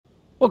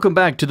Welcome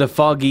back to the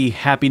foggy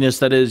happiness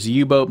that is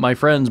U-Boat, my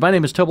friends. My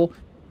name is Tobel.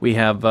 We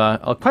have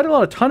quite a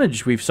lot of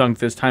tonnage we've sunk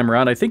this time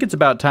around. I think it's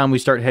about time we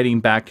start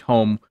heading back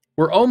home.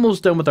 We're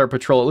almost done with our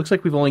patrol. It looks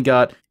like we've only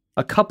got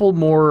a couple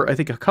more, I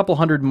think a couple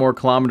hundred more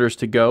kilometers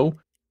to go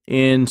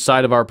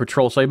inside of our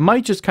patrol. So I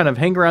might just kind of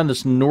hang around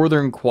this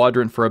northern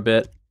quadrant for a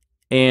bit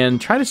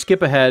and try to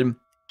skip ahead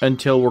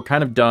until we're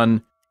kind of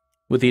done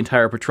with the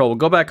entire patrol. We'll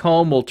go back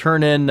home, we'll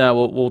turn in,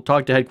 we'll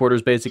talk to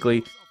headquarters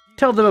basically,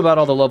 tell them about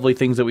all the lovely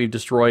things that we've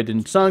destroyed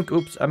and sunk.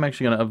 Oops, I'm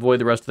actually going to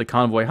avoid the rest of the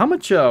convoy. How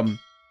much,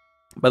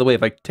 by the way,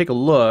 if I take a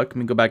look, let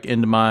me go back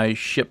into my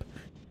ship.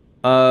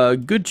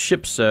 Good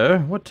ship,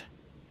 sir. What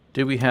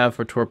do we have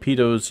for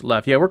torpedoes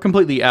left? Yeah, we're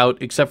completely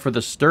out except for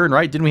the stern,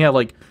 right? Didn't we have,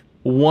 like,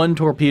 one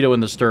torpedo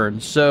in the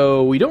stern?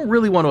 So we don't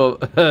really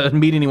want to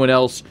meet anyone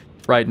else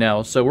right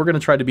now. So we're going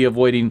to try to be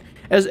avoiding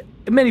as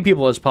many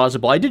people as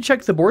possible. I did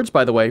check the boards,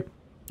 by the way,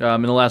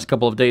 in the last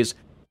couple of days.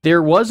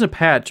 There was a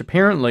patch,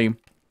 apparently.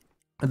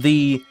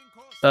 The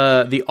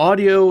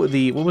audio,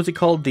 what was it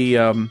called? The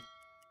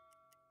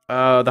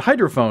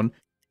hydrophone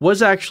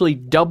was actually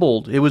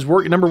doubled. It was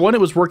number one,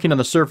 it was working on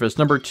the surface.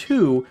 Number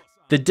two,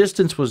 the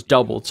distance was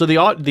doubled. So the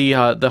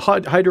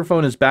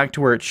hydrophone is back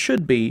to where it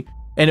should be,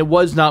 and it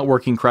was not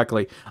working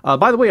correctly.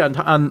 By the way, on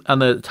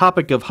the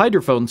topic of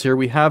hydrophones here,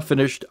 we have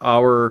finished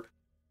our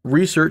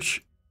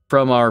research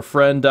from our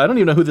friend, I don't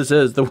even know who this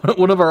is,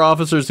 one of our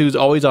officers who's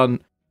always on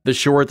the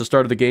shore at the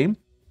start of the game.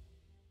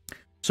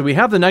 So we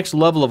have the next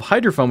level of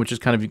hydrophone, which is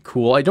kind of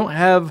cool. I don't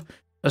have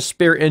a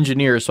spare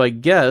engineer, so I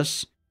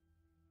guess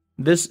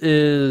this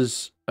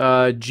is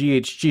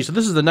GHG. So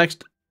this is the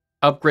next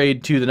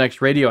upgrade to the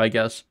next radio, I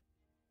guess.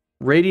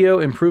 Radio,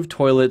 improved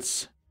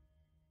toilets,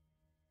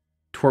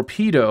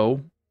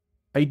 torpedo.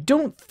 I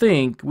don't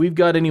think we've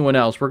got anyone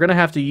else. We're going to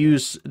have to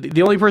use...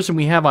 The only person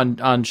we have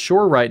on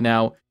shore right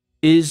now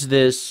is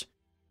this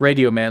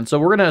radio man. So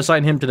we're going to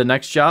assign him to the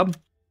next job,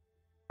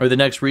 or the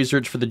next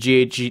research for the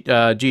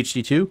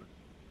GHD2.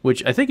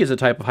 Which I think is a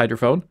type of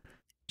hydrophone.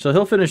 So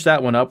he'll finish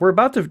that one up. We're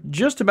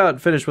just about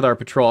finished with our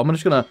patrol. I'm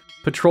just going to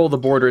patrol the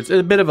border. It's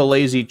a bit of a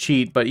lazy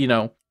cheat, but, you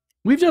know,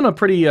 we've done a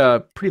pretty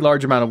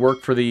large amount of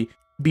work for the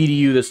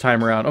BDU this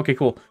time around. Okay,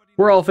 cool.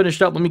 We're all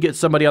finished up. Let me get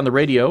somebody on the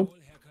radio.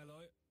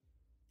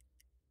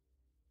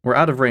 We're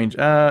out of range.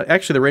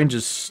 Actually, the range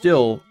is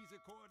still...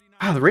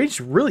 Wow, the range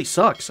really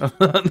sucks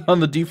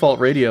on the default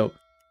radio.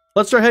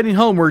 Let's start heading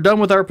home. We're done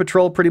with our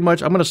patrol pretty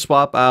much. I'm going to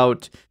swap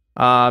out...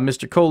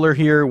 Mr. Kohler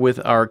here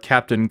with our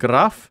Captain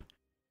Graf.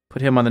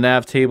 Put him on the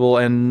nav table,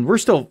 and we're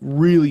still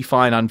really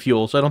fine on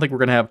fuel, so I don't think we're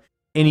going to have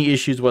any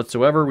issues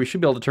whatsoever. We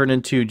should be able to turn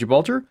into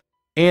Gibraltar.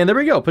 And there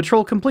we go,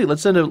 patrol complete.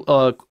 Let's send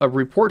a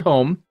report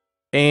home,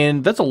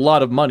 and that's a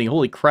lot of money.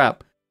 Holy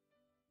crap.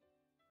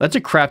 That's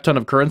a crap ton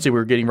of currency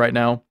we're getting right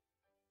now.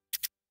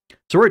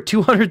 So we're at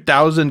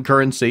 200,000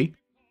 currency.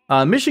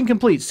 Mission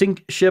complete.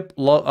 Sink ship,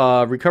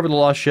 recover the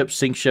lost ship,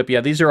 sink ship.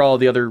 Yeah, these are all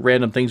the other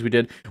random things we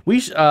did. We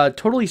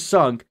totally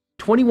sunk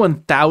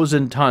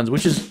 21,000 tons,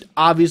 which is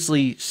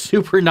obviously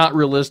super not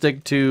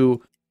realistic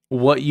to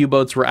what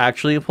U-boats were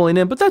actually pulling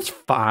in, but that's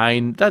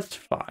fine. That's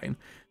fine.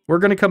 We're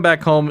going to come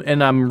back home,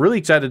 and I'm really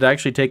excited to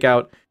actually take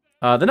out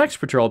the next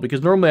patrol,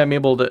 because normally I'm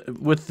able to,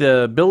 with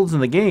the builds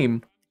in the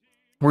game,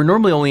 we're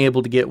normally only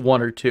able to get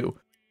one or two.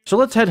 So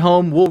let's head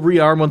home. We'll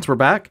rearm once we're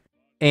back,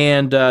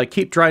 and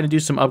keep trying to do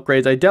some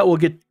upgrades. I doubt we'll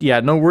get...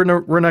 Yeah, no, we're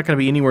not going to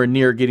be anywhere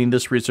near getting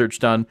this research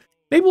done.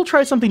 Maybe we'll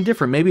try something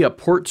different. Maybe a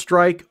port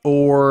strike,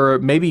 or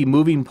maybe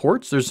moving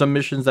ports. There's some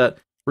missions that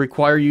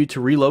require you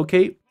to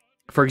relocate.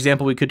 For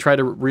example, we could try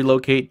to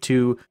relocate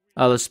to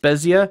La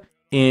Spezia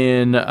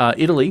in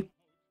Italy,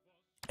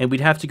 and we'd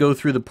have to go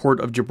through the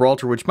port of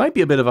Gibraltar, which might be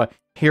a bit of a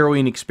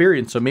harrowing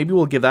experience, so maybe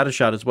we'll give that a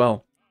shot as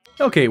well.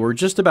 Okay, we're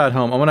just about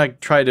home. I'm going to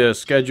try to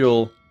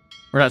schedule...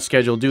 Or not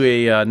schedule, do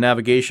a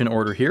navigation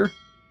order here.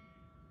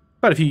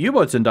 Quite a few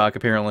U-boats in dock,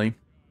 apparently.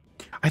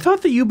 I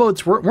thought the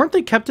U-boats weren't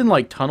they kept in,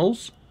 like,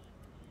 tunnels?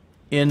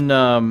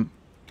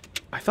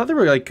 I thought they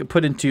were, like,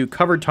 put into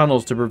covered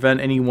tunnels to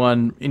prevent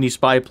any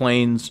spy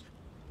planes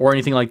or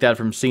anything like that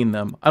from seeing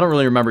them. I don't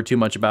really remember too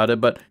much about it,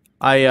 but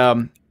I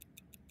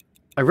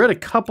read a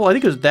couple, I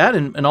think it was that,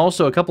 and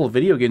also a couple of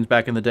video games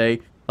back in the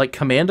day, like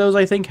Commandos,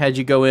 I think, had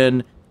you go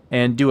in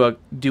and do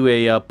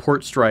a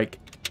port strike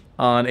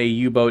on a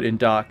U-boat in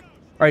dock. All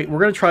right,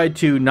 we're going to try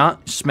to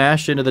not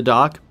smash into the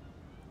dock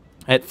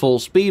at full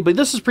speed, but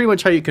this is pretty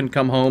much how you can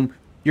come home.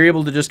 You're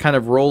able to just kind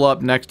of roll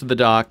up next to the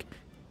dock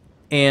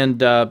and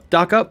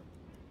dock up,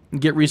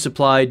 get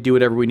resupplied, do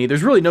whatever we need.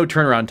 There's really no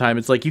turnaround time.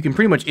 It's like you can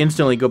pretty much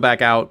instantly go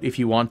back out if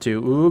you want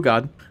to. Ooh,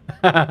 God.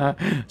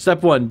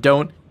 Step one,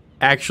 don't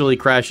actually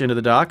crash into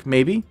the dock,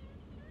 maybe.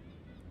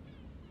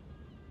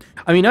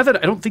 I mean, I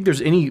don't think there's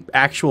any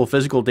actual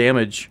physical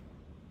damage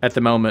at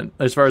the moment.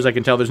 As far as I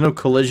can tell, there's no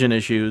collision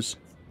issues.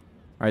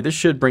 All right, this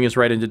should bring us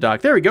right into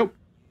dock. There we go.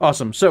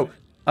 Awesome. So,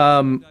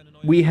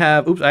 we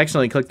have... Oops, I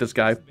accidentally clicked this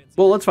guy.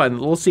 Well, that's fine.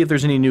 We'll see if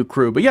there's any new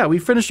crew. But yeah, we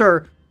finished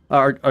our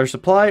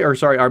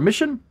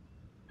mission.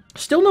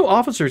 Still no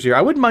officers here.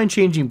 I wouldn't mind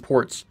changing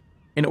ports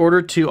in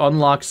order to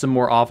unlock some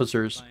more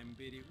officers.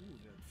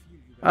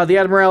 The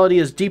Admiralty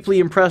is deeply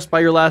impressed by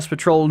your last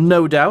patrol,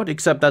 no doubt,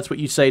 except that's what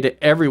you say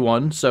to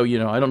everyone, so, you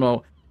know, I don't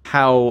know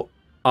how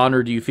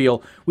honored you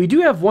feel. We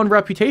do have 1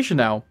 reputation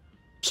now,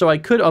 so I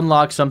could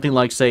unlock something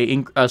like,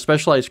 say,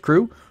 specialized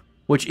crew,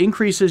 which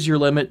increases your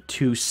limit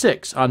to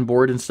 6 on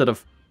board instead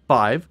of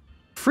 5.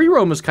 Free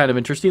roam is kind of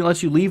interesting. It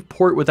lets you leave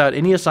port without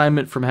any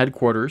assignment from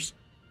headquarters.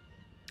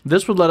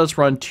 This would let us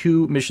run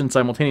 2 missions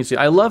simultaneously.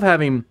 I love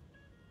having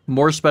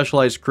more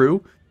specialized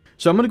crew,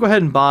 so I'm going to go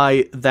ahead and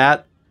buy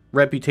that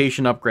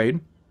reputation upgrade.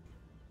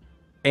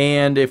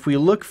 And if we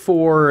look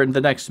for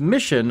the next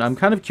mission, I'm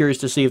kind of curious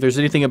to see if there's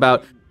anything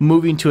about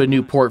moving to a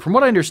new port. From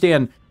what I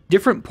understand,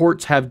 different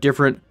ports have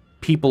different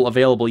people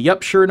available.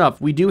 Yep, sure enough,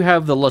 we do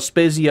have the La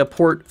Spezia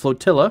Port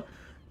Flotilla.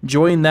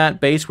 Join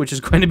that base, which is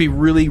going to be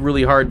really,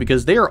 really hard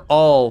because they are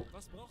all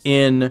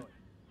in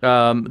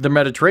the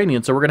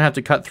Mediterranean. So we're going to have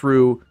to cut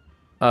through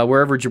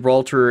wherever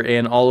Gibraltar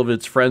and all of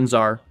its friends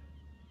are.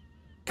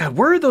 God,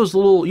 where are those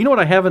little... You know what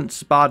I haven't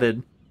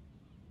spotted?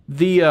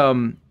 The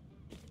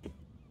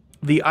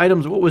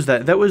items... What was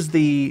that? That was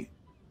the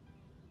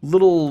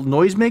little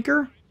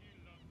noisemaker?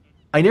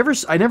 I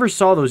never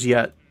saw those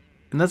yet.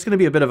 And that's going to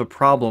be a bit of a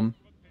problem.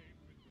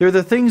 They're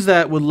the things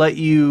that would let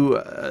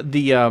you...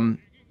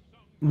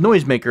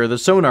 noisemaker, the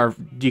sonar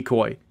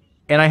decoy.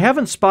 And I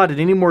haven't spotted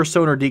any more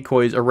sonar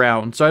decoys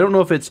around. So I don't know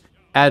if it's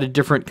at a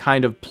different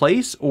kind of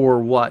place or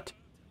what.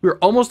 We're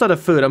almost out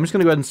of food. I'm just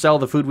going to go ahead and sell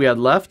the food we had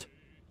left.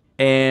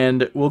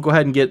 And we'll go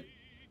ahead and get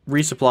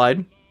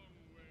resupplied.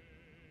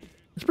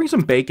 Let's bring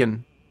some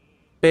bacon.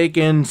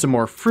 Bacon, some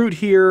more fruit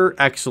here.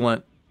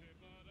 Excellent.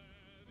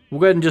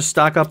 We'll go ahead and just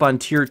stock up on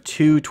tier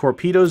 2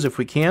 torpedoes if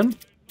we can.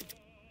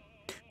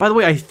 By the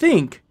way, I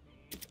think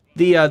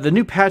the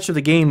new patch of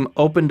the game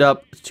opened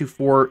up to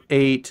 4,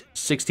 8,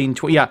 16,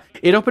 20. Yeah,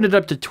 it opened it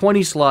up to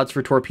 20 slots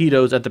for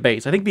torpedoes at the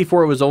base. I think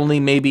before it was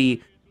only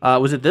maybe,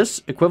 was it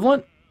this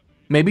equivalent?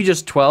 Maybe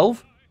just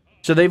 12.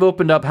 So they've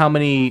opened up how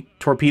many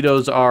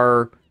torpedoes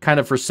are kind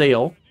of for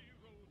sale.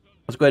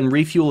 Let's go ahead and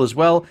refuel as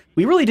well.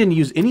 We really didn't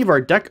use any of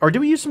our deck, or did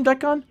we use some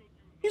Decon?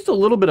 Used a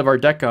little bit of our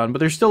Decon, but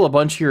there's still a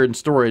bunch here in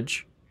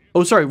storage.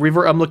 Oh, sorry,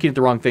 I'm looking at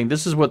the wrong thing.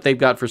 This is what they've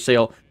got for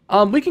sale.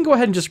 We can go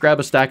ahead and just grab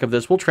a stack of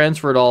this. We'll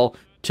transfer it all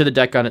to the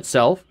Decon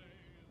itself.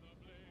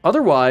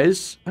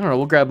 Otherwise, I don't know,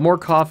 we'll grab more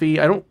coffee.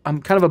 I'm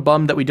kind of a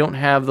bummed that we don't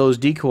have those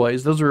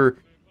decoys. Those are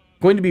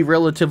going to be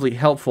relatively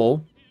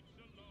helpful.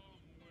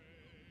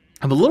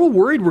 I'm a little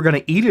worried we're going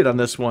to eat it on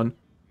this one.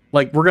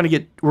 Like, we're going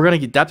to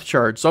get depth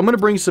charge. So I'm going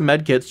to bring some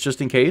med kits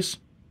just in case.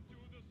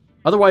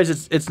 Otherwise,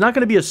 it's not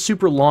going to be a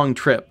super long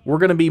trip. We're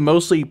going to be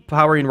mostly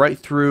powering right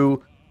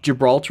through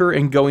Gibraltar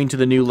and going to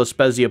the new La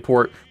Spezia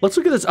port. Let's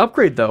look at this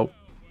upgrade, though.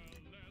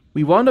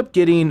 We wound up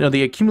getting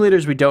the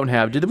accumulators we don't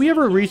have. Did we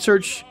ever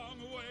research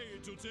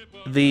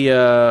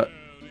the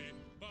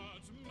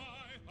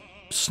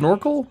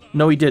snorkel?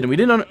 No, we didn't. We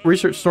didn't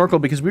research snorkel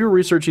because we were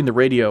researching the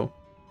radio.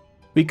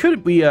 We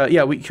could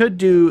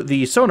do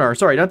the sonar.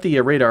 Sorry, not the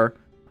radar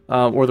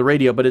or the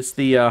radio, but it's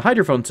the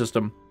hydrophone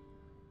system.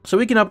 So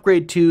we can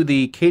upgrade to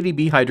the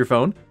KDB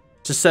hydrophone.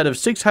 It's a set of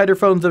 6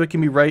 hydrophones that can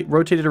be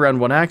rotated around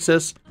one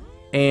axis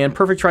and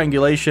perfect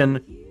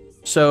triangulation.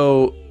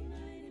 So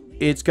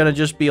it's going to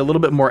just be a little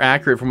bit more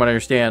accurate from what I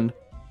understand.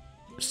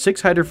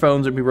 6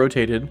 hydrophones that be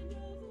rotated.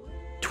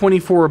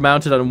 24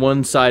 mounted on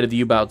one side of the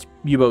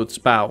U-boat's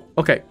bow.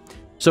 Okay.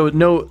 So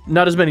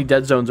not as many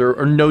dead zones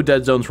or no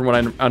dead zones from what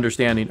I'm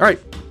understanding. All right.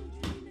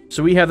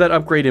 So we have that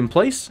upgrade in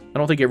place. I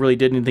don't think it really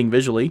did anything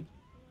visually.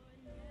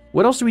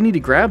 What else do we need to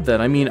grab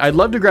then? I mean, I'd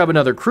love to grab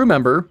another crew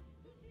member.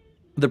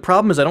 The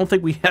problem is I don't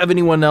think we have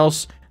anyone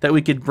else that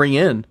we could bring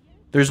in.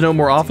 There's no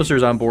more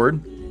officers on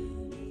board.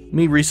 Let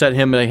me reset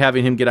him by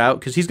having him get out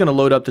because he's going to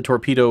load up the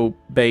torpedo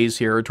bays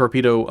here, or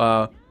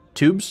torpedo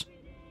tubes.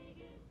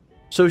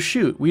 So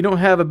shoot, we don't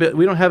have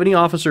any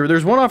officer.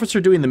 There's one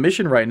officer doing the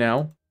mission right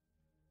now.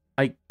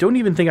 I don't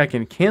even think I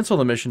can cancel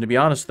the mission, to be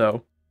honest,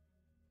 though.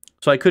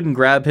 So I couldn't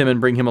grab him and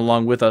bring him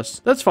along with us.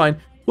 That's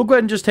fine. We'll go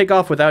ahead and just take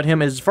off without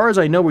him. As far as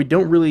I know, we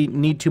don't really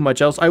need too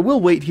much else. I will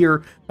wait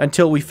here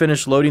until we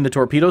finish loading the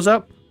torpedoes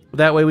up.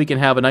 That way we can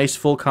have a nice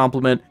full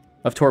complement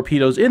of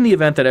torpedoes in the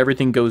event that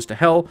everything goes to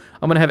hell.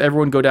 I'm going to have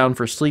everyone go down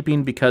for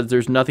sleeping because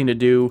there's nothing to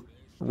do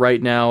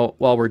right now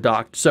while we're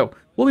docked. So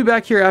we'll be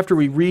back here after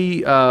we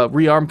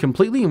rearm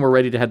completely and we're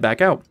ready to head back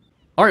out.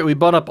 Alright, we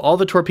bought up all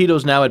the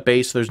torpedoes now at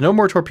base. There's no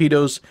more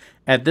torpedoes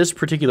at this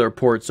particular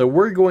port. So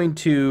we're going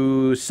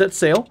to set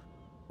sail.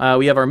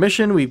 We have our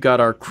mission. We've got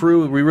our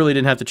crew. We really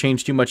didn't have to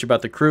change too much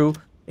about the crew.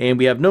 And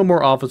we have no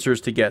more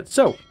officers to get.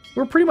 So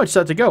we're pretty much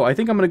set to go. I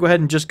think I'm going to go ahead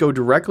and just go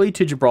directly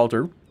to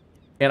Gibraltar.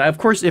 And of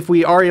course, if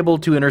we are able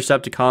to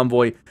intercept a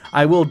convoy,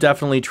 I will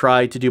definitely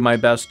try to do my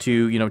best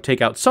to,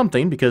 take out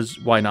something, because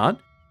why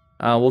not?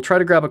 We'll try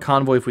to grab a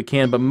convoy if we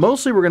can, but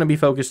mostly we're going to be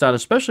focused on,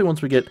 especially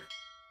once we get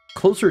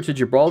closer to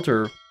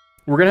Gibraltar,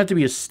 we're going to have to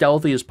be as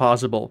stealthy as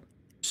possible.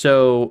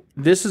 So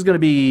this is going to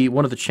be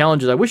one of the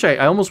challenges. I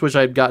almost wish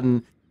I had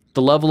gotten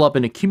the level up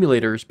in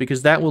accumulators,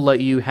 because that will let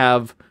you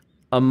have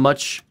a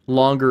much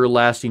longer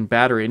lasting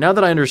battery. Now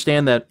that I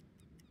understand that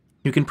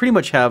you can pretty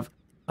much have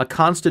a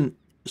constant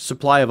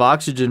supply of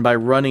oxygen by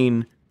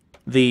running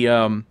the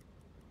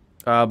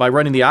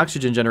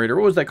oxygen generator.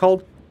 What was that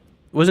called? It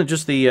wasn't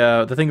just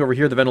the thing over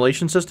here, the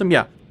ventilation system?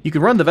 Yeah, you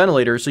can run the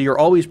ventilator, so you're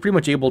always pretty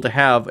much able to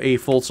have a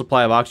full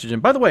supply of oxygen.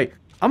 By the way,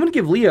 I'm going to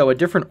give Leo a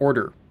different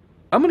order.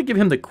 I'm going to give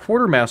him the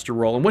quartermaster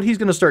role, and what he's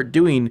going to start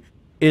doing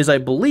is, I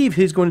believe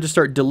he's going to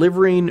start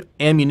delivering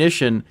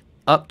ammunition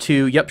up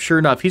to, yep, sure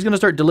enough, he's going to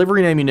start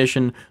delivering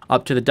ammunition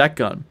up to the deck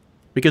gun.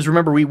 Because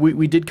remember,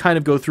 we did kind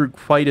of go through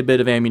quite a bit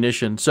of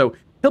ammunition, so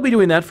he'll be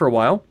doing that for a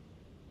while.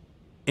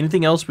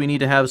 Anything else we need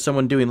to have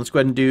someone doing? Let's go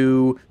ahead and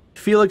do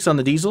Felix on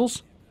the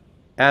diesels.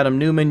 Adam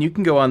Newman, you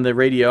can go on the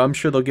radio. I'm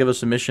sure they'll give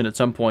us a mission at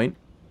some point.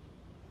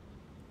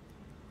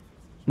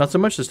 Not so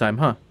much this time,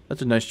 huh?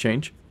 That's a nice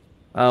change.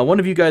 One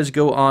of you guys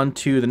go on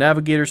to the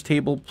navigator's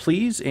table,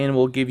 please, and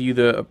we'll give you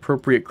the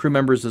appropriate crew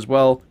members as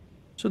well,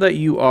 so that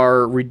you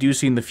are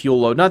reducing the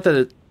fuel load. Not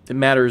that it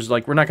matters,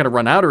 like, we're not going to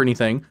run out or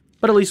anything,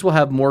 but at least we'll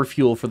have more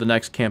fuel for the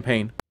next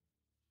campaign.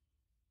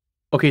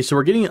 Okay, so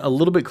we're getting a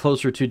little bit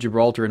closer to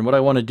Gibraltar, and what I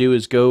want to do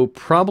is go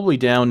probably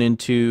down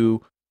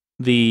into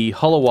the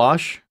hull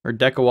awash, or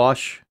deck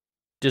awash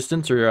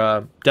distance,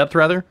 or depth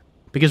rather,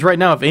 because right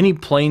now if any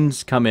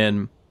planes come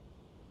in,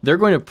 they're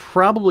going to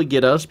probably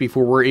get us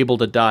before we're able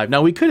to dive.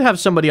 Now, we could have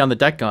somebody on the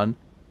deck gun.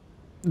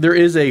 There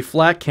is a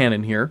flat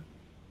cannon here,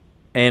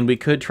 and we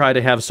could try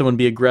to have someone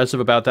be aggressive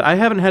about that. I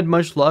haven't had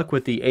much luck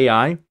with the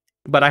AI,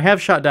 but I have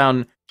shot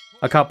down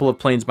a couple of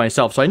planes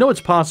myself, so I know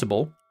it's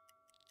possible.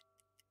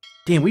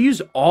 Damn, we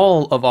used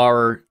all of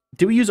our...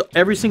 Did we use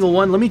every single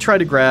one? Let me try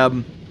to grab...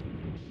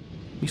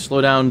 Let me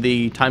slow down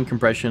the time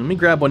compression. Let me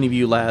grab one of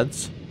you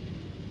lads.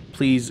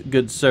 Please,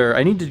 good sir.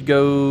 I need to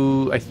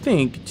go, I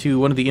think, to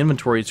one of the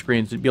inventory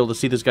screens to be able to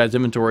see this guy's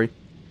inventory.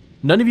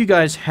 None of you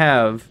guys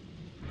have...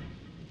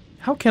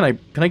 How can I...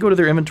 Can I go to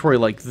their inventory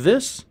like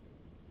this?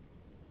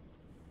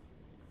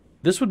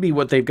 This would be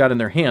what they've got in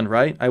their hand,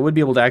 right? I would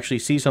be able to actually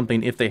see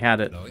something if they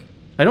had it.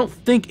 I don't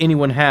think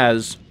anyone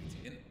has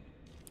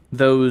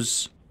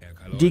those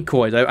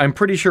decoys. I'm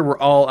pretty sure we're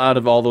all out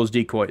of all those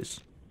decoys.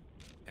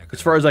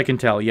 As far as I can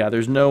tell, yeah,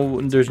 there's no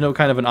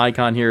kind of an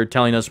icon here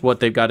telling us what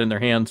they've got in their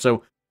hand,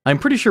 so I'm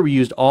pretty sure we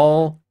used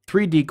all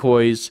 3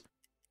 decoys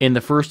in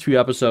the first few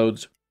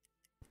episodes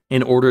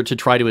in order to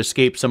try to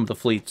escape some of the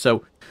fleet.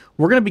 So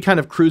we're going to be kind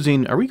of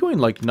cruising. Are we going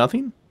like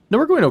nothing? No,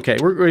 we're going okay.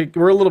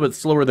 We're a little bit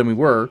slower than we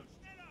were.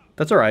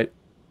 That's all right.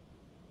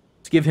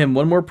 Let's give him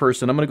one more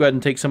person. I'm going to go ahead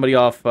and take somebody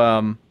off.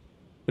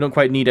 We don't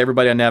quite need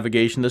everybody on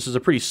navigation. This is a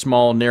pretty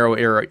small, narrow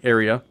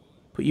area.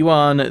 Put you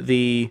on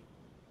the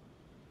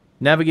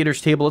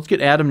navigator's table. Let's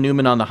get Adam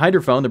Newman on the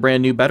hydrophone, the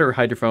brand new, better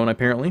hydrophone,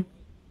 apparently.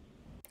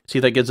 See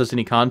if that gives us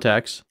any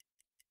contacts.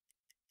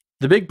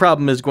 The big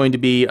problem is going to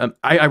be...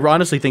 I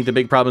honestly think the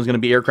big problem is going to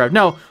be aircraft.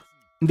 Now,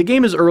 the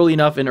game is early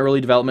enough in early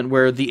development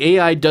where the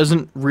AI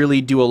doesn't really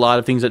do a lot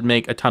of things that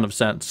make a ton of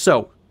sense.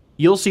 So,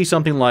 you'll see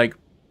something like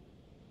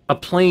a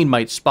plane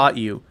might spot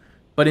you,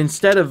 but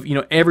instead of, you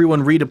know,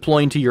 everyone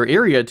redeploying to your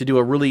area to do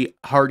a really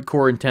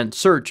hardcore, intense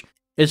search,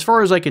 as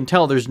far as I can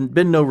tell, there's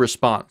been no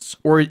response,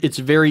 or it's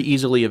very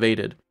easily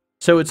evaded.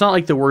 So it's not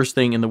like the worst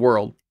thing in the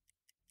world.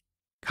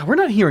 God, we're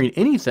not hearing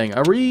anything.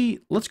 Are we...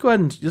 Let's go ahead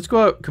and... Let's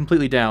go out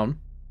completely down.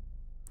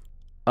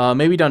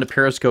 Maybe down to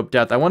periscope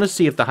depth. I want to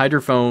see if the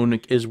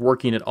hydrophone is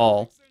working at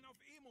all.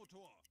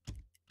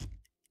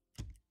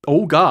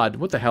 Oh god,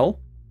 what the hell?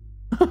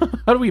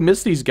 How do we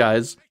miss these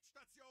guys?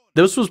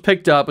 This was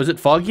picked up. Is it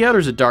foggy out or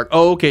is it dark?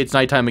 Oh, okay, it's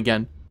nighttime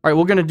again. Alright,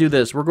 we're going to do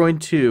this. We're going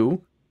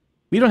to...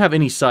 We don't have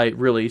any sight,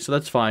 really, so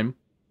that's fine.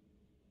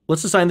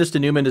 Let's assign this to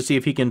Newman to see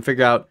if he can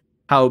figure out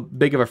how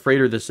big of a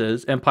freighter this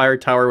is. Empire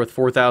Tower with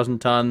 4,000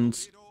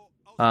 tons.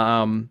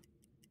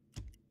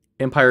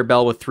 Empire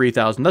Bell with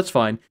 3,000. That's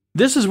fine.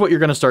 This is what you're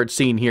going to start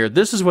seeing here.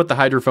 This is what the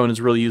hydrophone is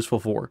really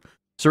useful for.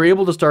 So we're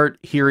able to start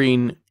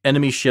hearing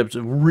enemy ships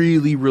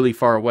really, really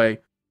far away.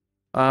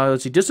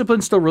 Let's see.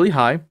 Discipline's still really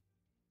high.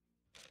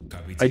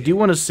 I do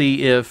want to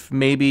see if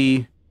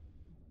maybe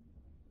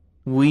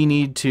we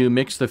need to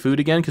mix the food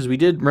again, because we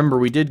did, remember,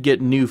 we did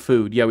get new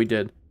food. Yeah, we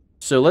did.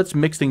 So let's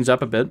mix things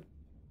up a bit.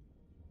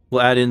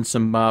 We'll add in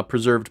some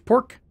preserved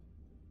pork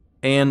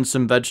and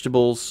some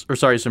vegetables, or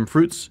sorry, some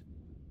fruits.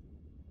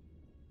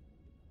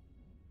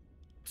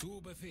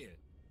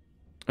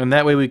 And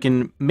that way we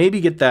can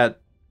maybe get that,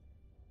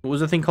 what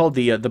was the thing called?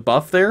 The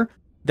buff there?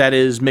 That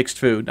is mixed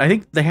food. I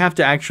think they have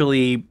to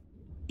actually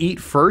eat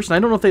first, and I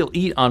don't know if they'll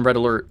eat on red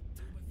alert.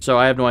 So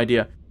I have no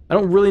idea. I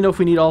don't really know if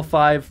we need all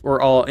 5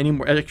 or any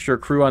more extra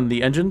crew on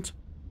the engines.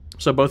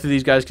 So both of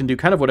these guys can do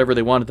kind of whatever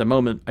they want at the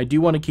moment. I do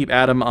want to keep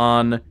Adam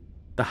on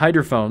the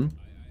hydrophone.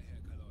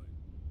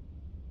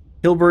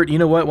 Hilbert, you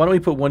know what? Why don't we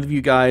put one of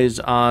you guys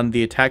on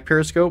the attack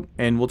periscope,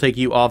 and we'll take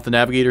you off the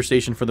navigator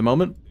station for the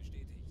moment.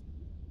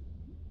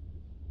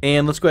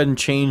 And let's go ahead and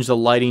change the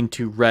lighting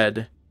to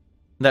red.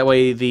 That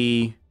way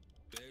the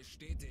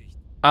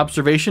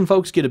observation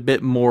folks get a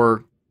bit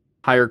more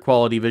higher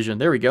quality vision.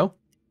 There we go.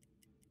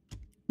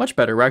 Much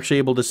better. We're actually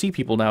able to see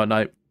people now at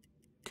night.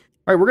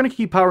 Alright, we're going to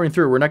keep powering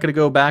through. We're not going to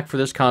go back for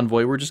this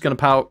convoy. We're just going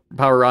to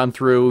power on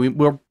through.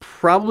 We're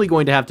probably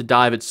going to have to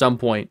dive at some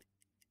point.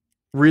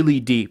 really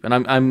deep. And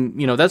I'm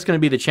you know, that's going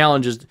to be the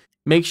challenge, is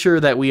make sure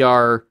that we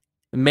are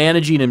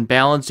managing and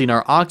balancing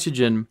our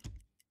oxygen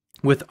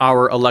with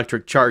our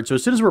electric charge. So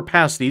as soon as we're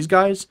past these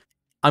guys,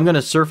 I'm going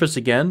to surface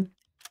again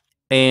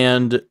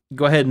and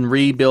go ahead and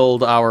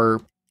rebuild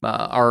our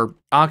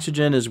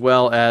oxygen as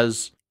well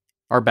as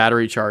our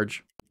battery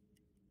charge.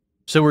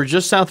 So we're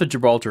just south of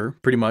Gibraltar,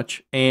 pretty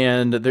much,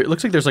 and it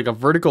looks like there's like a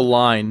vertical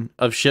line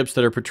of ships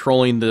that are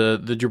patrolling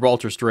the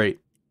Gibraltar Strait.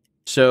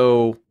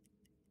 So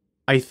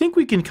I think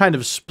we can kind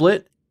of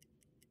split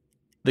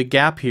the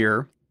gap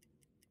here.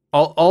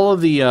 All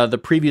of the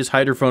previous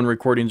hydrophone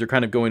recordings are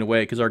kind of going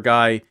away because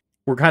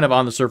we're kind of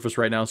on the surface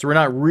right now, so we're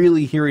not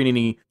really hearing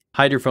any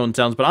hydrophone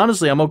sounds. But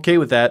honestly, I'm okay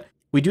with that.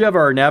 We do have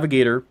our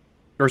navigator,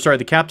 or sorry,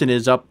 the captain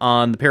is up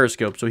on the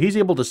periscope, so he's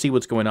able to see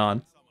what's going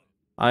on.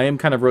 I am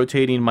kind of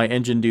rotating my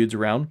engine dudes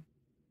around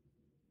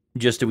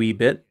just a wee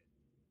bit.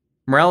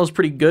 Morale is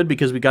pretty good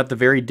because we got the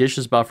very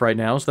dishes buff right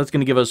now, so that's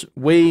going to give us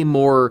way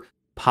more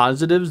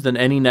positives than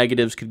any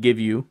negatives could give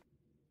you.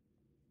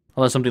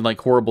 Unless something like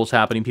horrible is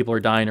happening, people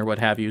are dying or what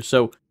have you.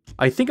 So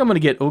I think I'm going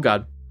to get... Oh,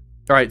 God.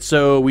 All right,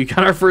 so we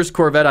got our first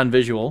Corvette on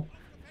visual.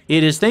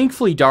 It is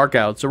thankfully dark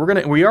out, so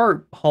we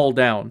are hull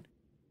down.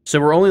 So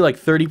we're only like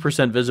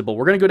 30% visible.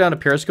 We're going to go down to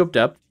periscope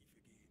depth.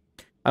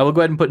 I will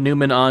go ahead and put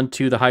Newman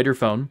onto the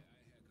hydrophone.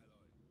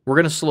 We're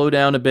going to slow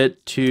down a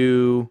bit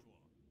to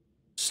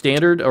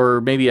standard, or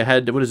maybe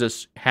ahead. What is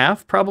this?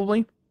 Half,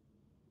 probably?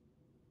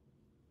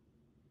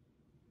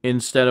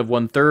 Instead of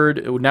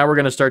 1/3. Now we're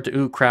going to start to...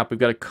 Ooh, crap. We've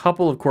got a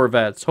couple of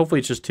Corvettes. Hopefully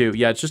it's just 2.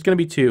 Yeah, it's just going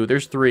to be 2.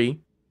 There's 3.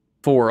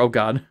 4. Oh,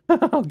 God.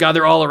 Oh, God,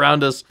 they're all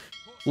around us.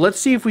 Let's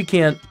see if we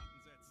can't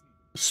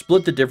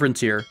split the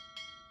difference here.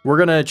 We're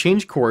going to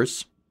change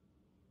course.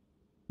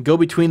 Go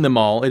between them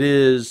all. It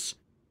is...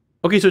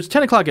 Okay, so it's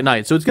 10 o'clock at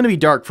night, so it's going to be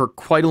dark for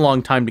quite a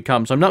long time to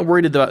come. So I'm not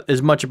worried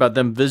as much about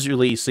them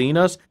visually seeing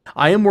us.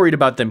 I am worried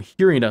about them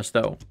hearing us,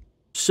 though.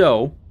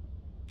 So,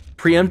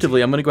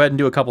 preemptively, I'm going to go ahead and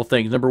do a couple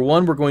things. Number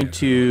one, we're going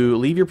to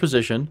leave your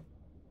position.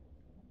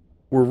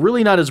 We're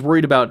really not as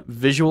worried about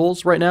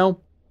visuals right now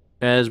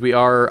as we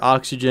are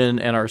oxygen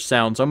and our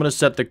sound. So I'm going to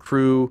set the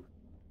crew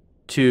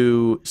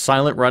to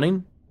silent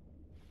running.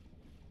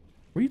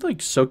 Were you, like,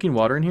 soaking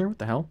water in here? What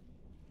the hell?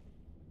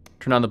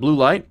 Turn on the blue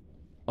light.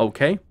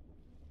 Okay.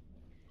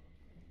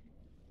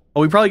 Oh,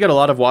 we probably got a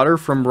lot of water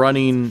from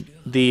running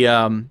the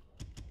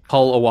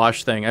hull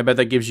awash thing. I bet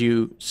that gives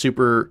you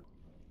super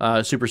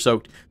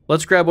soaked.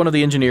 Let's grab one of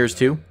the engineers,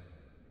 too.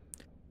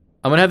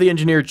 I'm going to have the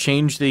engineer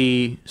change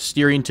the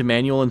steering to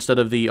manual instead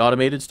of the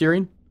automated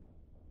steering.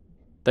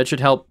 That should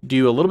help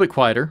do a little bit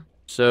quieter.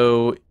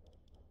 So,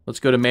 let's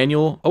go to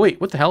manual. Oh,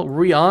 wait, what the hell? Were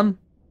we on?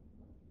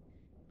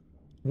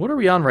 What are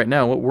we on right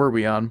now? What were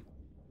we on?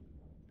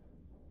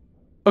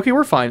 Okay,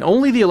 we're fine.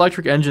 Only the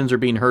electric engines are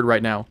being heard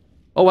right now.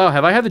 Oh, wow.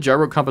 Have I had the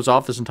gyro compass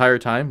off this entire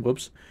time?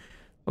 Whoops.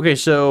 Okay,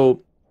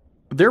 so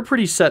they're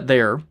pretty set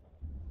there.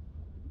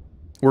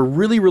 We're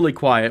really, really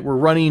quiet. We're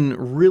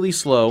running really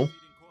slow.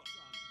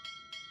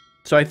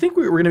 So I think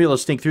we're going to be able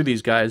to sneak through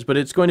these guys, but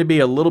it's going to be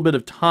a little bit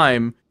of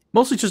time.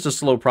 Mostly just a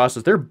slow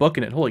process. They're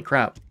booking it. Holy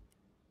crap.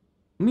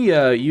 Let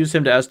me use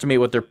him to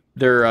estimate what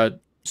their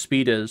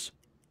speed is.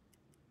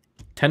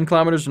 10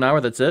 kilometers an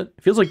hour, that's it?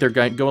 It feels like they're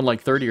going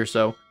like 30 or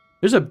so.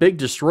 There's a big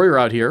destroyer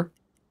out here.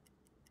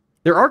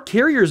 There are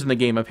carriers in the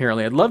game,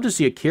 apparently. I'd love to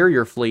see a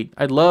carrier fleet.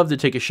 I'd love to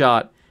take a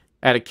shot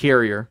at a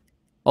carrier.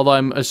 Although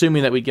I'm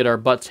assuming that we get our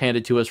butts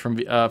handed to us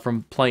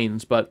from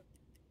planes. But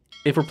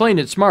if we're playing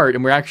it smart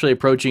and we're actually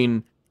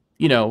approaching,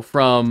 you know,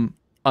 from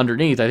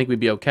underneath, I think we'd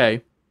be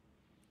okay.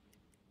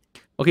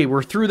 Okay,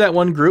 we're through that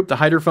one group. The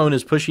hydrophone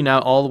is pushing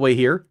out all the way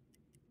here.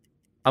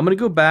 I'm going to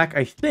go back.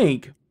 I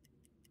think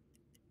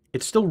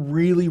it's still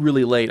really,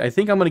 really late. I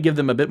think I'm going to give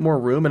them a bit more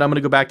room, and I'm going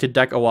to go back to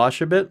deck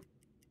awash a bit.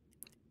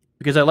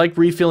 Because I like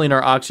refilling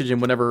our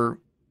oxygen whenever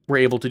we're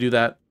able to do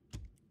that.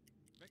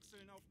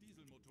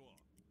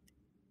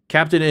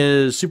 Captain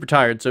is super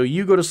tired, so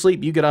you go to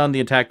sleep, you get on the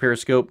attack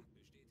periscope.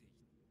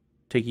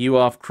 Take you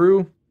off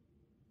crew.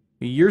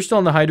 You're still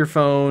on the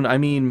hydrophone. I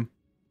mean,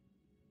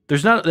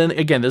 there's not... And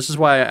again, this is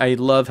why I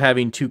love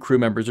having 2 crew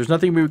members. There's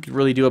nothing we could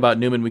really do about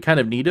Newman. We kind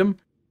of need him.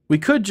 We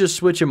could just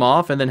switch him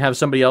off and then have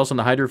somebody else on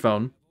the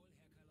hydrophone.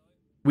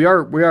 We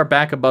are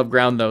back above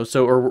ground, though,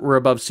 so or we're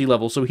above sea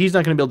level, so he's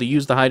not going to be able to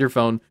use the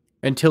hydrophone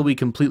until we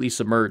completely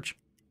submerge.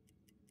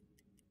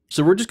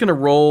 So we're just going to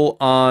roll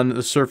on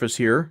the surface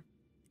here.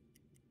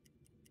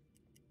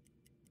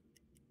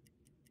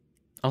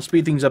 I'll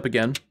speed things up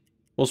again.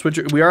 We'll switch.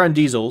 We are on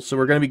diesel, so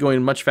we're going to be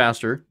going much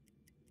faster.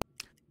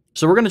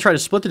 So we're going to try to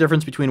split the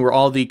difference between where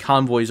all the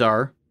convoys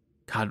are.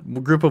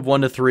 God, group of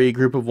 1 to 3,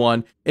 group of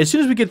 1. As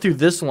soon as we get through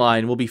this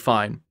line, we'll be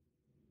fine.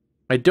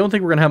 I don't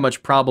think we're going to have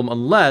much problem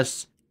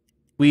unless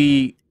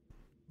we...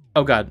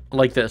 Oh god,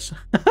 like this.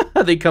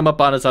 They come up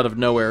on us out of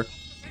nowhere.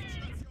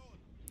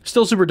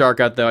 Still super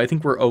dark out, though. I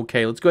think we're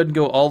okay. Let's go ahead and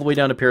go all the way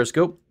down to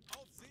periscope.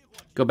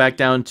 Go back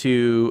down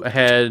to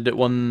ahead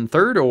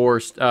 1/3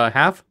 or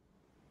half.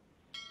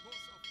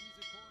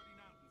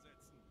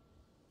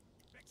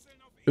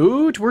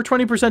 Ooh, we're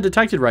 20%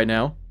 detected right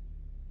now.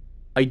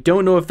 I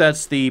don't know if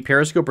that's the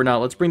periscope or not.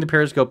 Let's bring the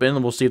periscope in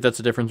and we'll see if that's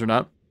a difference or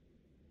not.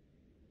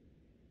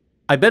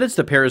 I bet it's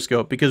the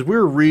periscope because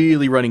we're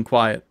really running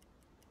quiet.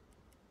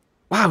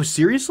 Wow,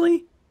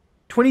 seriously?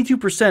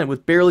 22%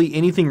 with barely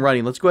anything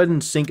running. Let's go ahead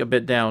and sink a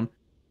bit down.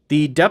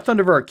 The depth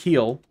under our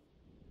keel,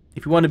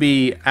 if you want to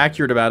be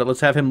accurate about it, let's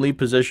have him leave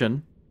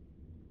position.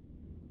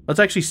 Let's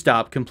actually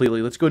stop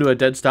completely. Let's go to a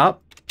dead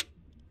stop.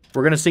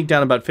 We're going to sink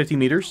down about 50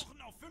 meters.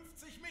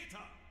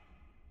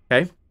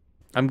 Okay.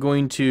 I'm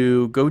going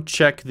to go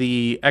check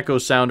the echo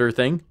sounder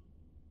thing.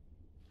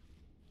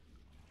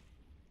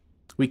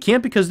 We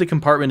can't because the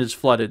compartment is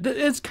flooded.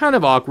 It's kind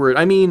of awkward.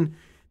 I mean,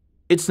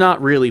 it's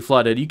not really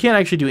flooded. You can't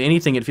actually do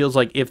anything, it feels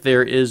like, if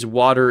there is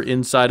water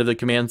inside of the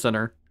command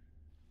center.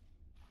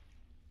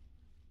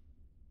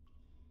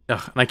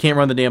 Ugh, and I can't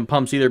run the damn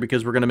pumps either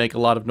because we're going to make a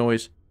lot of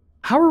noise.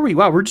 How are we?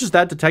 Wow, we're just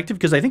that detective?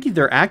 Because I think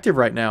they're active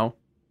right now.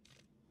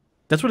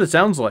 That's what it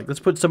sounds like. Let's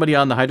put somebody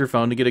on the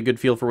hydrophone to get a good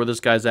feel for where this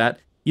guy's at.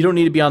 You don't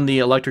need to be on the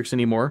electrics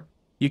anymore.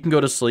 You can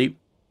go to sleep.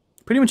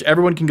 Pretty much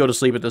everyone can go to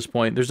sleep at this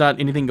point. There's not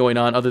anything going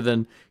on other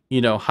than,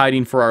 you know,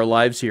 hiding for our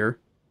lives here.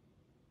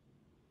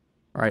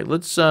 Alright,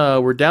 let's,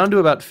 we're down to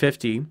about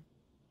 50.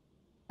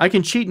 I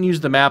can cheat and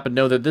use the map and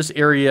know that this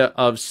area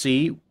of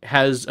sea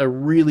has a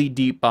really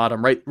deep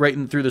bottom, right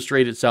in through the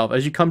strait itself.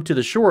 As you come to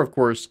the shore, of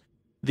course,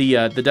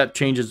 the depth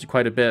changes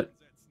quite a bit.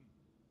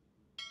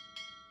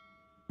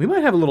 We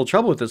might have a little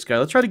trouble with this guy.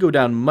 Let's try to go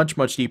down much,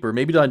 much deeper.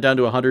 Maybe down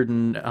to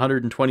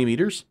 120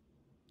 meters.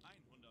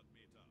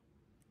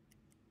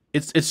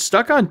 It's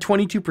stuck on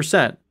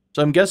 22%.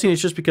 So I'm guessing it's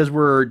just because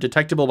we're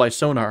detectable by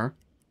sonar.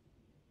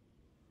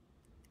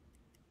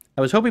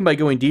 I was hoping by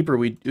going deeper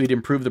we'd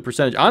improve the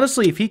percentage.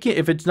 Honestly, if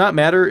it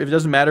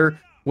doesn't matter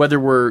whether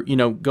we're, you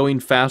know,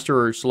 going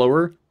faster or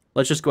slower,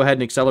 let's just go ahead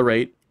and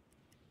accelerate.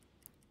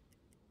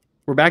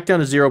 We're back down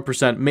to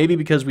 0%, maybe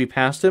because we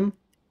passed him.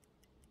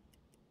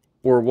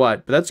 Or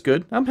what? But that's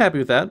good. I'm happy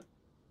with that. It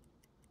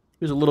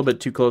was a little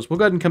bit too close. We'll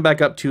go ahead and come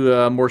back up to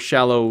a more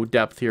shallow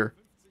depth here.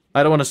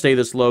 I don't want to stay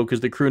this low because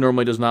the crew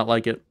normally does not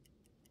like it.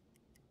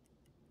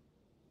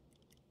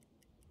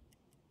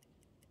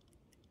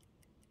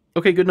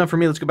 Okay, good enough for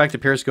me. Let's go back to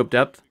periscope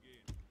depth.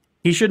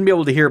 He shouldn't be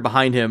able to hear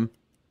behind him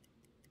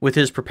with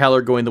his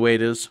propeller going the way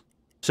it is.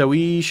 So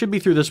we should be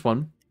through this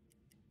one.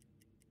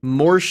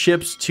 More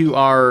ships to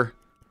our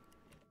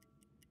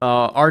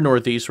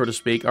northeast, so to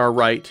speak, our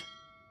right.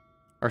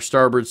 Our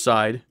starboard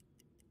side.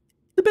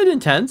 It's a bit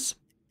intense.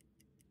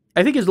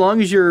 I think as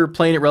long as you're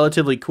playing it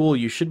relatively cool,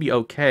 you should be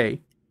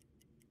okay.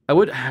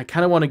 I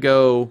kind of want to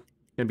go...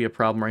 Gonna be a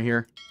problem right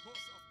here.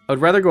 I would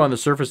rather go on the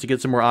surface to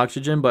get some more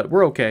oxygen, but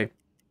we're okay.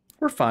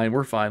 We're fine,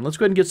 we're fine. Let's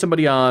go ahead and get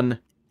somebody on...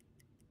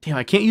 Damn,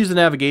 I can't use the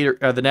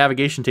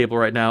navigation table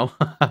right now.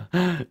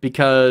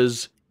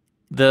 because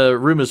the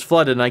room is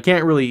flooded, and I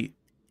can't really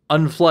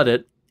unflood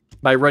it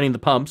by running the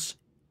pumps.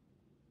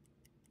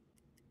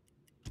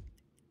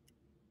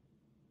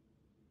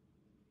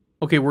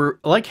 Okay, we're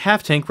like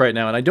half tank right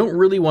now, and I don't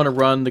really want to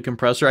run the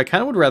compressor. I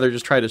kind of would rather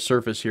just try to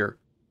surface here.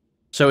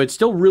 So it's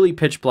still really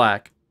pitch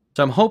black.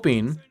 So I'm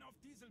hoping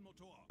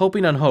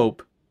on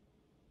hope,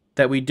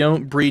 that we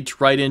don't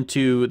breach right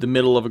into the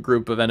middle of a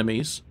group of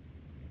enemies.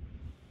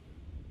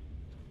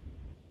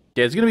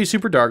 Yeah, it's going to be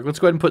super dark. Let's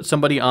go ahead and put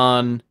somebody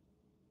on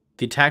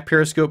the attack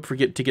periscope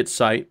to get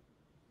sight.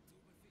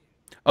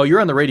 Oh, you're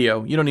on the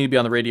radio. You don't need to be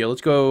on the radio.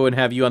 Let's go and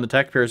have you on the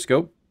attack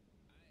periscope.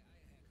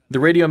 The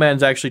radio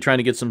man's actually trying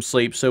to get some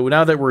sleep, so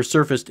now that we're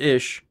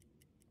surfaced-ish,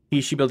 he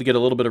should be able to get a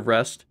little bit of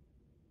rest.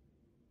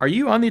 Are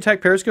you on the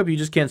attack periscope? You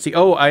just can't see.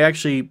 Oh, I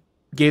actually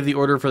gave the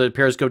order for the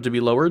periscope to be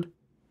lowered.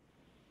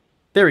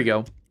 There we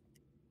go.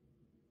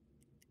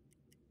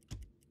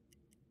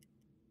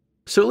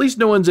 So at least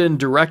no one's in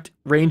direct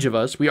range of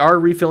us. We are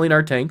refilling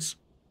our tanks.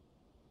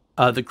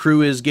 The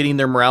crew is getting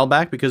their morale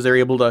back because they're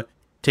able to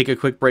take a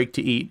quick break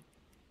to eat.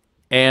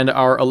 And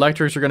our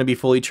electrics are going to be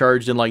fully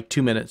charged in like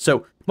 2 minutes.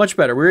 So, much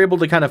better. We were able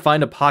to kind of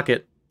find a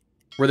pocket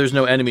where there's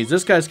no enemies.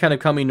 This guy's kind of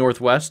coming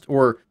northwest,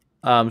 or,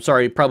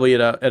 sorry, probably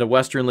at a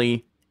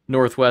westernly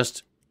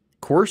northwest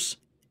course.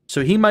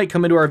 So he might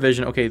come into our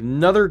vision. Okay,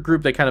 another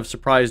group that kind of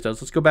surprised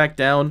us. Let's go back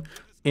down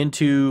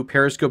into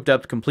periscope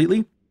depth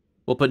completely.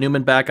 We'll put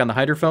Newman back on the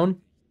hydrophone.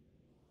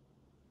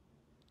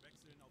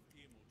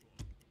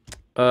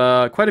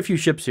 Quite a few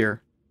ships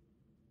here.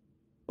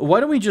 Why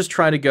don't we just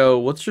try to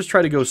go... Let's just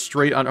try to go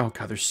straight on... Oh,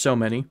 God, there's so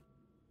many.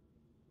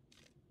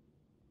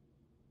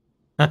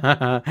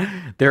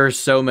 There are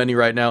so many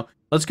right now.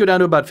 Let's go down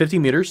to about 50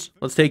 meters.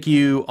 Let's take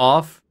you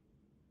off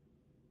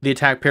the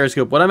attack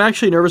periscope. What I'm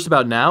actually nervous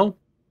about now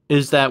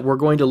is that we're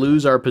going to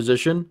lose our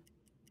position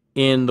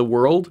in the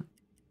world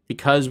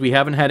because we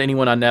haven't had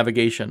anyone on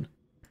navigation.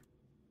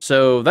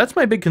 So that's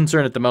my big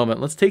concern at the moment.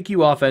 Let's take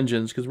you off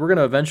engines because we're going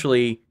to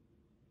eventually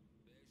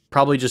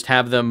probably just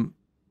have them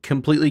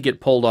completely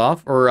get pulled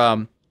off, or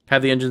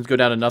have the engines go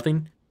down to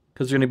nothing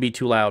because they're going to be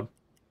too loud.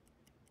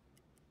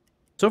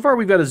 So far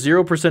we've got a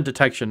 0%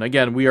 detection.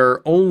 Again, we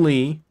are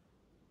only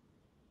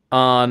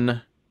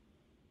on...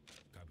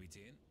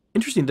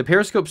 Interesting, the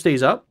periscope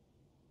stays up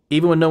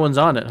even when no one's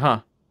on it,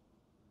 huh?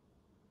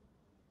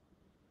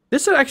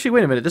 This is actually,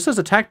 wait a minute. This says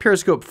attack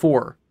periscope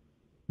 4.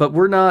 But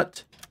we're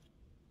not...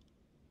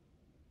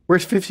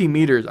 Where's 50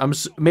 meters?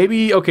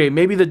 Maybe, okay,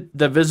 maybe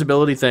the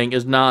visibility thing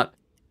is not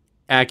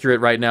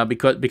accurate right now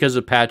because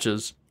of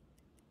patches.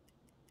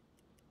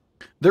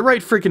 They're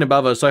right freaking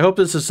above us, so I hope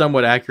this is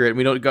somewhat accurate and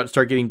we don't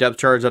start getting depth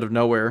charges out of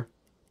nowhere.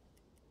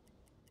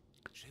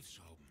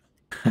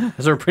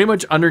 So we're pretty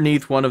much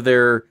underneath one of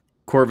their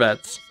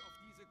corvettes.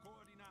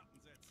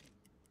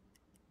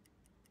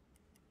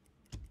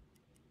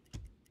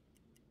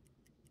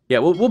 Yeah,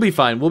 we'll be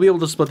fine. We'll be able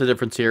to split the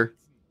difference here.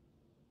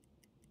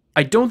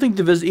 I don't think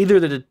either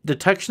the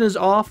detection is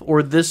off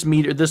or this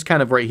meter, this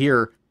kind of right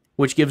here,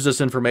 which gives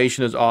us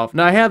information, is off.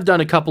 Now, I have done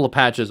a couple of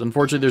patches.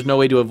 Unfortunately, there's no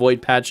way to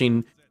avoid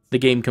patching the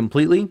game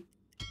completely.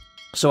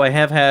 So I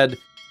have had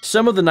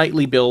some of the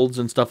nightly builds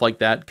and stuff like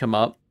that come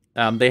up.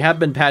 They have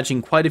been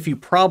patching quite a few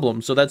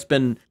problems, so that's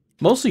been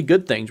mostly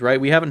good things, right?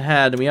 We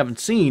haven't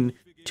seen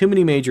too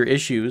many major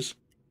issues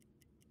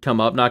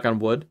come up, knock on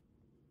wood.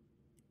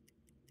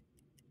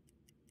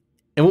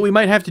 And what we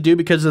might have to do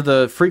because of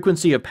the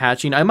frequency of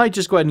patching, I might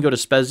just go ahead and go to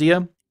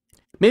Spezia.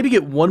 Maybe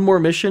get one more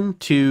mission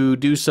to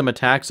do some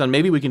attacks on.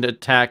 Maybe we can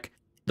attack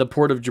the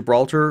port of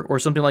Gibraltar or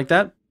something like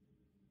that.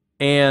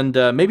 And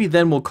maybe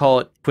then we'll call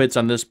it quits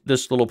on this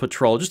little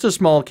patrol. Just a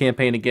small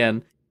campaign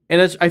again.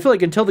 And I feel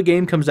like until the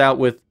game comes out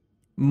with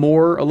a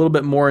little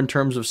bit more in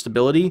terms of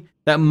stability,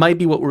 that might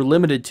be what we're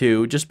limited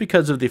to just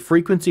because of the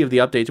frequency of the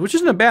updates, which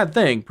isn't a bad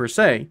thing per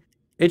se.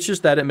 It's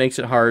just that it makes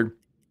it hard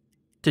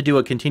to do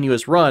a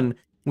continuous run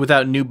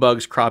without new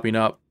bugs cropping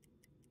up.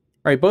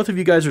 All right, both of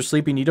you guys are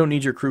sleeping. You don't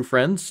need your crew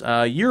friends.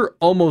 You're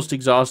almost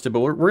exhausted,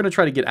 but we're going to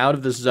try to get out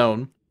of this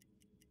zone.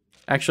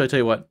 Actually, I tell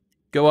you what.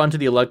 Go on to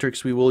the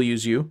electrics. We will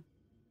use you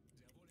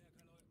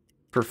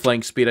for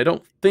flank speed. I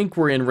don't think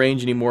we're in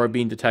range anymore of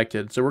being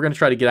detected, so we're going to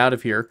try to get out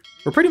of here.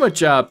 We're pretty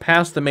much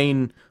past the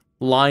main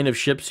line of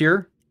ships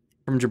here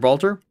from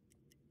Gibraltar.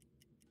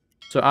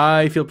 So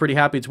I feel pretty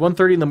happy. It's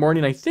 1:30 in the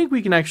morning. I think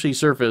we can actually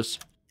surface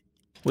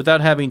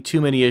without having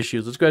too many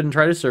issues. Let's go ahead and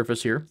try to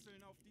surface here.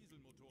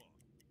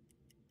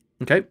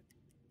 Okay.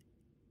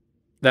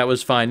 That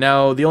was fine.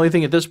 Now, the only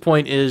thing at this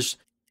point is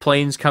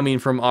planes coming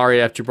from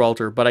RAF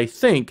Gibraltar, but I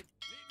think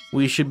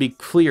we should be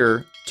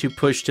clear to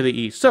push to the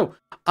east. So,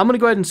 I'm going to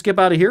go ahead and skip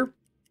out of here.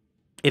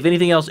 If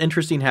anything else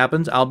interesting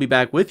happens, I'll be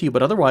back with you,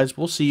 but otherwise,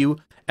 we'll see you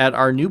at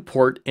our new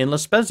port in La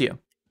Spezia.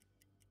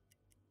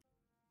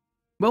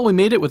 Well, we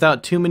made it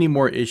without too many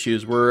more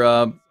issues.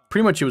 We're,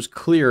 pretty much it was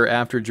clear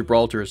after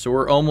Gibraltar, so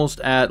we're almost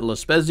at La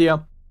Spezia.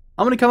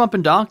 I'm going to come up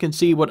and dock and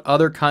see what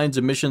other kinds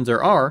of missions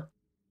there are.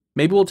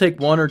 Maybe we'll take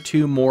one or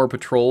two more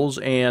patrols,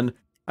 and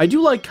I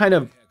do like kind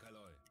of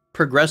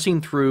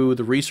progressing through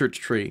the research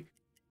tree.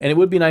 And it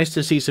would be nice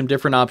to see some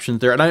different options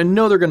there. And I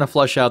know they're going to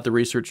flesh out the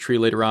research tree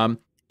later on.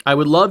 I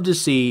would love to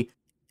see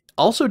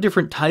also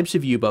different types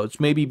of U-boats,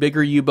 maybe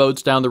bigger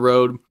U-boats down the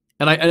road.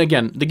 And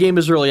again, the game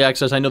is early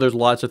access. I know there's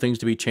lots of things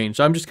to be changed.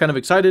 So I'm just kind of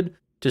excited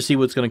to see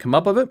what's going to come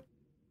up of it.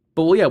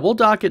 But well, yeah, we'll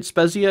dock at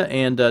Spezia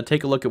and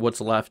take a look at what's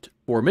left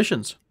for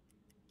missions.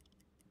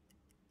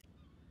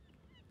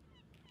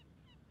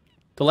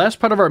 The last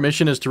part of our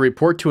mission is to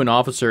report to an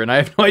officer, and I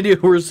have no idea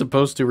who we're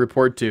supposed to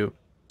report to.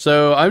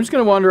 So I'm just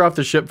going to wander off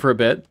the ship for a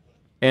bit.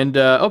 And,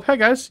 oh, hi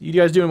guys. You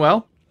guys doing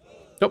well?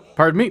 Oh,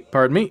 pardon me.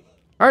 Pardon me.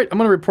 All right, I'm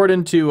going to report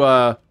into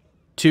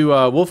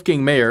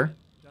Wolfgang Mayer.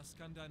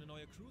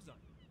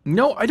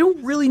 No, I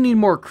don't really need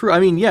more crew. I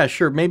mean, yeah,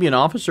 sure, maybe an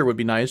officer would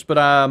be nice, but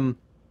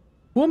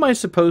who am I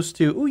supposed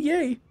to? Oh,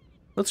 yay.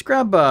 Let's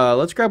grab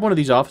one of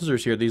these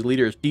officers here, these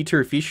leaders.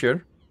 Dieter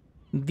Fischer.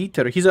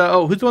 Dieter. He's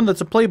who's the one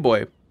that's a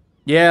playboy?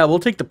 Yeah, we'll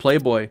take the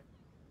playboy.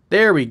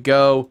 There we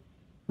go.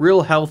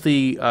 Real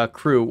healthy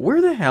crew. Where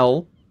the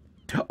hell?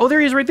 Oh, there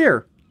he is right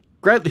there.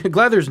 Glad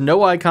there's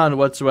no icon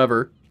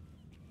whatsoever.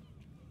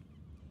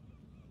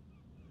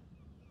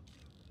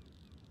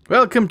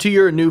 Welcome to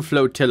your new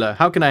flotilla.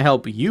 How can I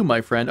help you, my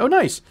friend? Oh,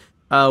 nice.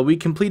 We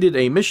completed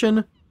a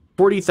mission.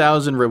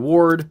 40,000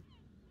 reward.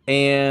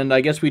 And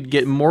I guess we'd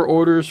get more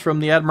orders from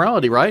the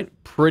Admiralty, right?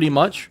 Pretty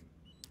much.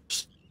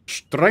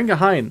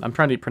 Strengeheim. I'm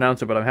trying to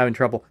pronounce it, but I'm having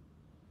trouble.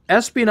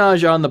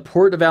 Espionage on the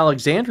port of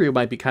Alexandria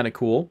might be kind of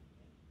cool.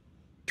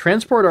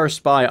 Transport our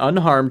spy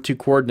unharmed to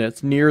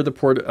coordinates near the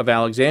port of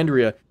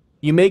Alexandria.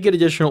 You may get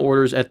additional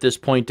orders at this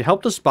point to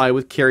help the spy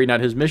with carrying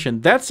out his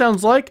mission. That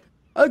sounds like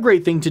a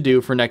great thing to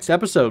do for next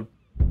episode.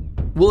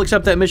 We'll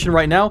accept that mission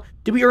right now.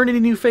 Did we earn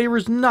any new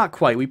favors? Not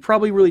quite. We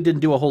probably really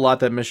didn't do a whole lot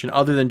that mission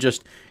other than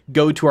just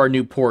go to our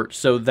new port.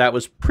 So that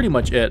was pretty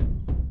much it.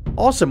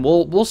 Awesome.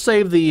 We'll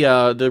save the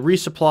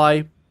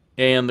resupply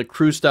and the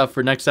crew stuff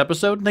for next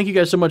episode. Thank you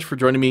guys so much for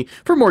joining me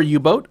for more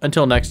U-Boat.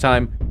 Until next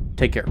time,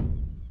 take care.